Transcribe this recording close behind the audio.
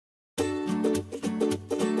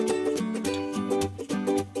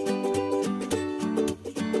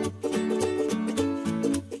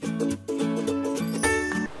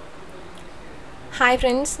Hi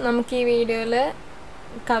friends, നമുക്ക് ഈ വീഡിയോയിൽ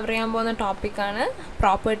കവർ ചെയ്യാൻ പോകുന്ന ടോപ്പിക്കാണ്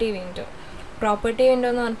പ്രോപ്പർട്ടി വിൻഡോ. പ്രോപ്പർട്ടി വിൻഡോ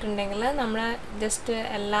എന്ന് പറഞ്ഞിട്ടുണ്ടെങ്കിൽ നമ്മൾ ജസ്റ്റ്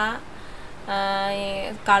എല്ലാ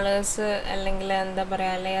കളേഴ്സ് അല്ലെങ്കിൽ എന്താ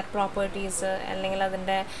പറയുക ലെയർ പ്രോപ്പർട്ടീസ് അല്ലെങ്കിൽ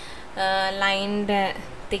അതിൻ്റെ ലൈനിൻ്റെ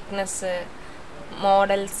തിക്നെസ്,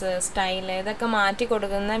 മോഡൽസ്, സ്റ്റൈല് ഇതൊക്കെ മാറ്റി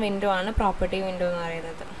കൊടുക്കുന്ന വിൻഡോ ആണ് പ്രോപ്പർട്ടി വിൻഡോ എന്ന്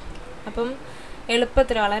പറയുന്നത്. അപ്പം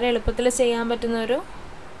വളരെ എളുപ്പത്തിൽ ചെയ്യാൻ പറ്റുന്നൊരു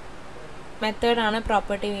മെത്തേഡാണ്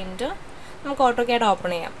പ്രോപ്പർട്ടി വിൻഡോ. നമുക്ക് AutoCAD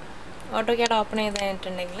ഓപ്പൺ ചെയ്യാം. AutoCAD ഓപ്പൺ ചെയ്ത്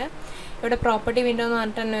കഴിഞ്ഞിട്ടുണ്ടെങ്കിൽ ഇവിടെ പ്രോപ്പർട്ടി വിൻഡോ എന്ന്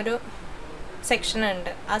പറഞ്ഞിട്ട് തന്നെ ഒരു സെക്ഷൻ ഉണ്ട്.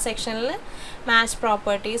 ആ സെക്ഷനിൽ മാച്ച്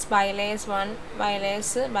പ്രോപ്പർട്ടീസ്, ബൈലേയേഴ്സ് 1,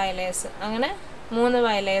 ബൈലേയേഴ്സ് അങ്ങനെ 3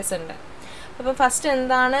 ബൈലേയേഴ്സ് ഉണ്ട്. അപ്പോൾ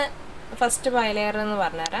ഫസ്റ്റ് ബൈലെയർ എന്ന്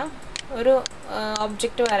പറഞ്ഞുതരാം. ഒരു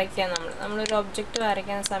ഒബ്ജക്റ്റ് വരയ്ക്കുക. നമ്മളൊരു ഒബ്ജക്റ്റ്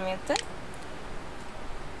വരയ്ക്കുന്ന സമയത്ത്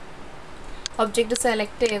ഒബ്ജക്റ്റ്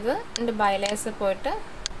സെലക്ട് ചെയ്ത് എൻ്റെ ബൈലേയേഴ്സ് പോയിട്ട്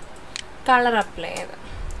കളർ അപ്ലൈ ചെയ്ത്,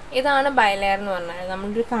 ഇതാണ് ബൈലെയർ എന്ന് പറഞ്ഞാൽ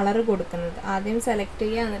നമ്മളൊരു കളർ കൊടുക്കുന്നത്. ആദ്യം സെലക്ട്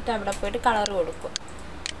ചെയ്യുക, എന്നിട്ട് അവിടെ പോയിട്ട് കളർ കൊടുക്കുക.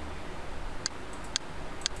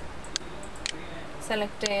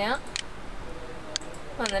 സെലക്ട് ചെയ്യുക,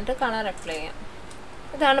 വന്നിട്ട് കളർ അപ്ലൈ ചെയ്യാം.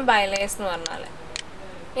 ഇതാണ് ബൈലെയേഴ്സ് എന്ന് പറഞ്ഞാൽ.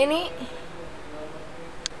 ഇനി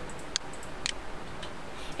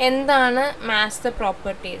എന്താണ് മാച്ച് ദ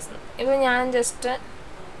പ്രോപ്പർട്ടീസ്? ഇപ്പോൾ ഞാൻ ജസ്റ്റ്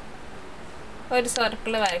ഒരു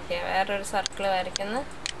സർക്കിൾ വരയ്ക്കുക, വേറൊരു സർക്കിൾ വരയ്ക്കുന്ന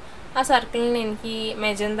ആ സർക്കിളിന് എനിക്ക്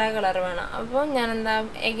മെജന്ത കളർ വേണം. അപ്പോൾ ഞാൻ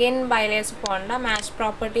എഗെയിൻ ബൈലേയേഴ്സ് പോകണ്ട, മാച്ച്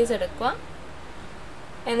പ്രോപ്പർട്ടീസ് എടുക്കുക.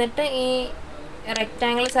 എന്നിട്ട് ഈ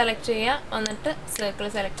റെക്റ്റാങ്കിൾ സെലക്ട് ചെയ്യുക, എന്നിട്ട് സർക്കിൾ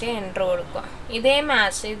സെലക്ട് ചെയ്യുക, എൻ്റർ കൊടുക്കുക. ഇതേ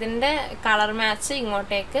മാച്ച്, ഇതിൻ്റെ കളർ മാച്ച്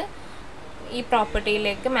ഇങ്ങോട്ടേക്ക് ഈ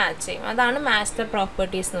പ്രോപ്പർട്ടിയിലേക്ക് മാച്ച് ചെയ്യും. അതാണ് മാച്ച് ദ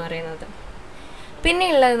പ്രോപ്പർട്ടീസ് എന്ന് പറയുന്നത്. പിന്നെ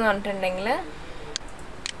ഉള്ളതെന്ന് പറഞ്ഞിട്ടുണ്ടെങ്കിൽ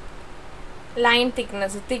ലൈൻ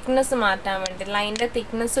തിക്നെസ് മാറ്റാൻ വേണ്ടി, ലൈനിൻ്റെ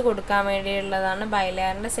തിക്നെസ് കൊടുക്കാൻ വേണ്ടിയുള്ളതാണ്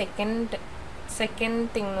ബൈലെയറിൻ്റെ സെക്കൻഡ്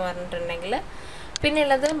തിങ് എന്ന് പറഞ്ഞിട്ടുണ്ടെങ്കിൽ. പിന്നെ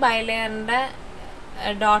ഉള്ളത് ബൈലെയറിൻ്റെ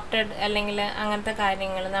ഡോട്ടഡ് അല്ലെങ്കിൽ അങ്ങനത്തെ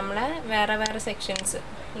കാര്യങ്ങൾ, നമ്മളെ വേറെ സെക്ഷൻസ്,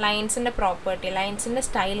 ലൈൻസിൻ്റെ പ്രോപ്പർട്ടി, ലൈൻസിൻ്റെ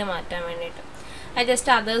സ്റ്റൈല് മാറ്റാൻ വേണ്ടിയിട്ട്. അത്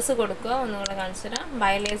ജസ്റ്റ് അതേഴ്സ് കൊടുക്കുക. ഒന്നുകൂടെ കാണിച്ചു തരാം.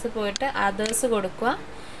 ബൈലെയേഴ്സ് പോയിട്ട് അതേഴ്സ് കൊടുക്കുക.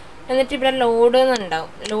 എന്നിട്ട് ഇവിടെ ലോഡ്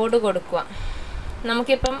എന്നുണ്ടാവും, ലോഡ് കൊടുക്കുക.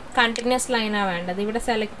 നമുക്കിപ്പം കണ്ടിന്യൂസ് ലൈനാണ് വേണ്ടത്. ഇവിടെ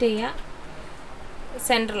സെലക്ട് ചെയ്യുക,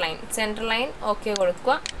 സെൻറ്റർ ലൈൻ ഓക്കെ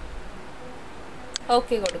കൊടുക്കുക.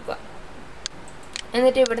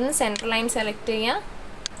 എന്നിട്ട് ഇവിടുന്ന് സെൻറ്റർ ലൈൻ സെലക്ട് ചെയ്യുക,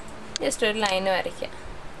 ജസ്റ്റ് ഒരു ലൈൻ വരയ്ക്കുക.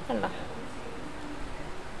 കണ്ടോ,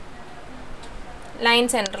 ലൈൻ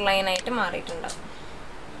സെൻറ്റർ ലൈനായിട്ട് മാറിയിട്ടുണ്ടാവും.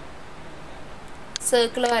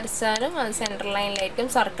 സർക്കിൾ വരച്ചാലും അത് സെൻറ്റർ ലൈനിലായിരിക്കും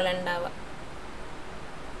സർക്കിൾ ഉണ്ടാവുക.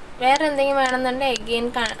 വേറെ എന്തെങ്കിലും വേണമെന്നുണ്ടെങ്കിൽ എഗെയിൻ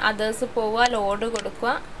അതേഴ്സ് പോവുക, ലോഡ്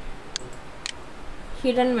കൊടുക്കുക.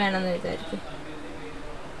 ഹിഡൻ വേണമെന്ന് വിചാരിക്കും,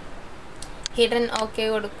 ഹിഡൻ ഓക്കെ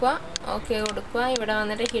കൊടുക്കുക. ഇവിടെ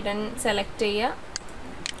വന്നിട്ട് ഹിഡൻ സെലക്ട് ചെയ്യുക,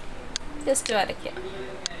 ജസ്റ്റ് വരയ്ക്കുക.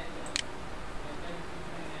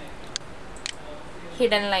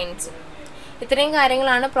 ഹിഡൻ ലൈൻസ്, ഇത്രയും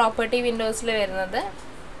കാര്യങ്ങളാണ് പ്രോപ്പർട്ടി വിൻഡോസിൽ വരുന്നത്.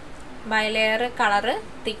 Bilayer, colour,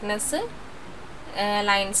 thickness,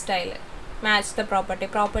 line style, match the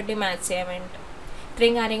property match ചെയ്യാൻ വേണ്ടിയിട്ട്.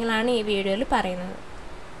 ഇത്രയും കാര്യങ്ങളാണ് ഈ വീഡിയോയിൽ പറയുന്നത്.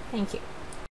 Thank you.